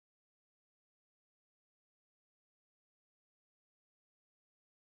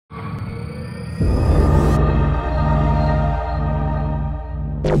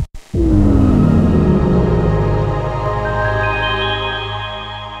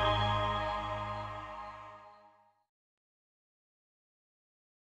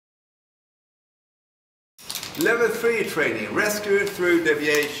Level 3 training, rescue through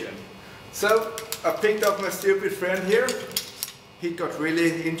deviation. So I picked up my stupid friend here. He got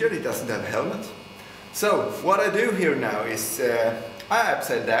really injured, he doesn't have a helmet. So what I do here now is I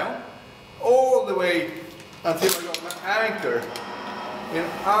upside down all the way until I got my anchor in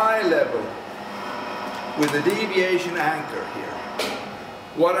eye level with the deviation anchor here.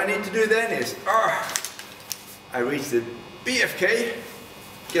 What I need to do then is I reach the BFK,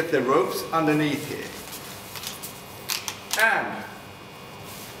 get the ropes underneath here. And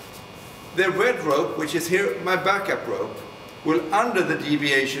the red rope, which is here, my backup rope, will under the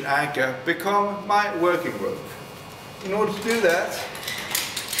deviation anchor become my working rope. In order to do that,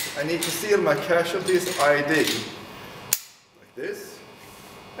 I need to seal my casualty's ID like this.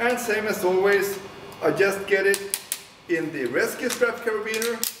 And same as always, I just get it in the rescue strap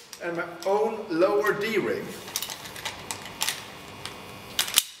carabiner and my own lower D-ring.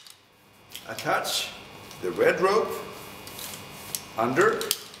 Attach the red rope under,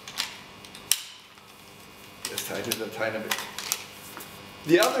 just tighten it a tiny bit.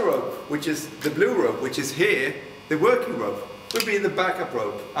 The other rope, which is the blue rope, which is here, the working rope, will be the backup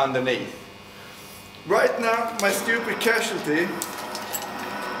rope underneath. Right now, my stupid casualty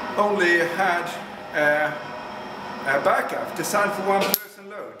only had a backup designed for one person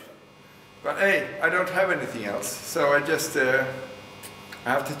load. But hey, I don't have anything else, so I just I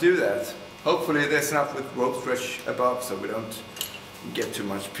have to do that. Hopefully there's enough with rope stretch above so we don't get too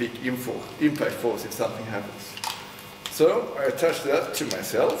much peak impact force if something happens. So I attach that to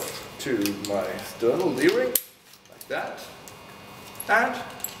myself, to my sternal D-ring, like that, and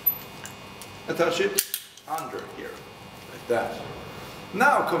attach it under here, like that.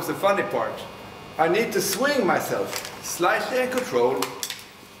 Now comes the funny part. I need to swing myself slightly and control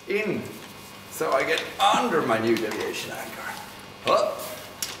in, so I get under my new deviation anchor. Up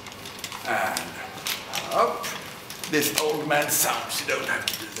and up. This old man sounds, you don't have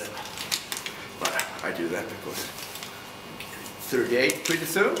to do that. But I do that because 38 pretty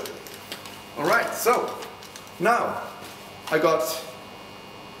soon. Alright, so now I got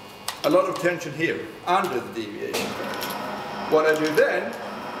a lot of tension here under the deviation. What I do then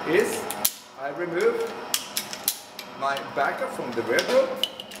is I remove my backup from the red rope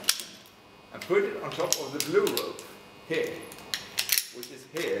and put it on top of the blue rope here, which is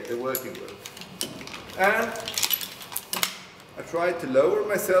here, the working rope. And I try to lower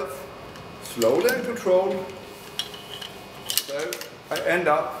myself slowly and controlled, so I end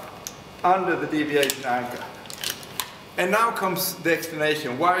up under the deviation anchor. And now comes the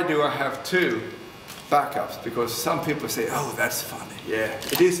explanation, why do I have two backups? Because some people say, oh, that's funny. Yeah,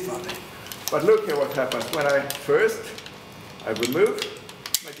 it is funny. But look at what happens when I remove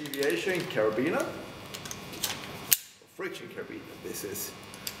my deviation carabiner, friction carabiner this is,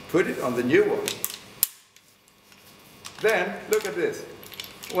 put it on the new one. Then, look at this.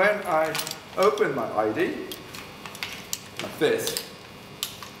 When I open my ID, like this,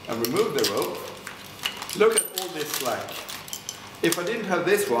 and remove the rope, look at all this slack. If I didn't have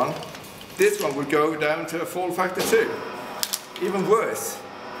this one would go down to a fall factor 2. Even worse,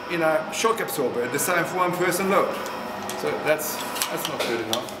 in a shock absorber designed for one person load. So that's not good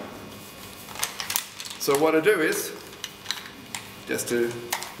enough. So what I do is, just to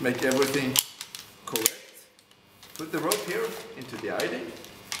make everything correct, put the rope here into the ID.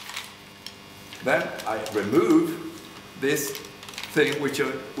 Then I remove this thing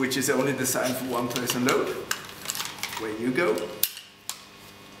which is only designed for one person load. Where you go.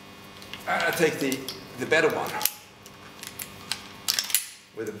 And I take the better one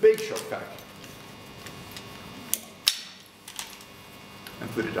with a big shock pack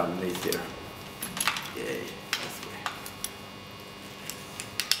and put it underneath here. Yay, that's the way.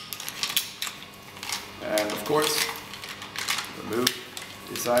 And of course, remove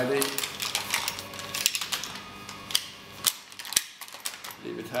this ID,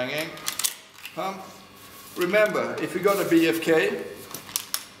 leave it hanging, pump. Remember, if you got a BFK,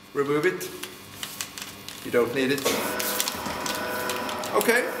 remove it, you don't need it.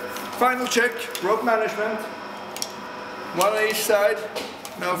 Okay, final check, rope management, one on each side,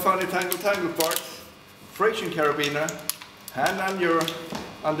 no funny tangle parts, friction carabiner, hand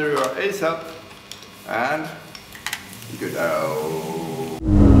under your ASAP, and you go down.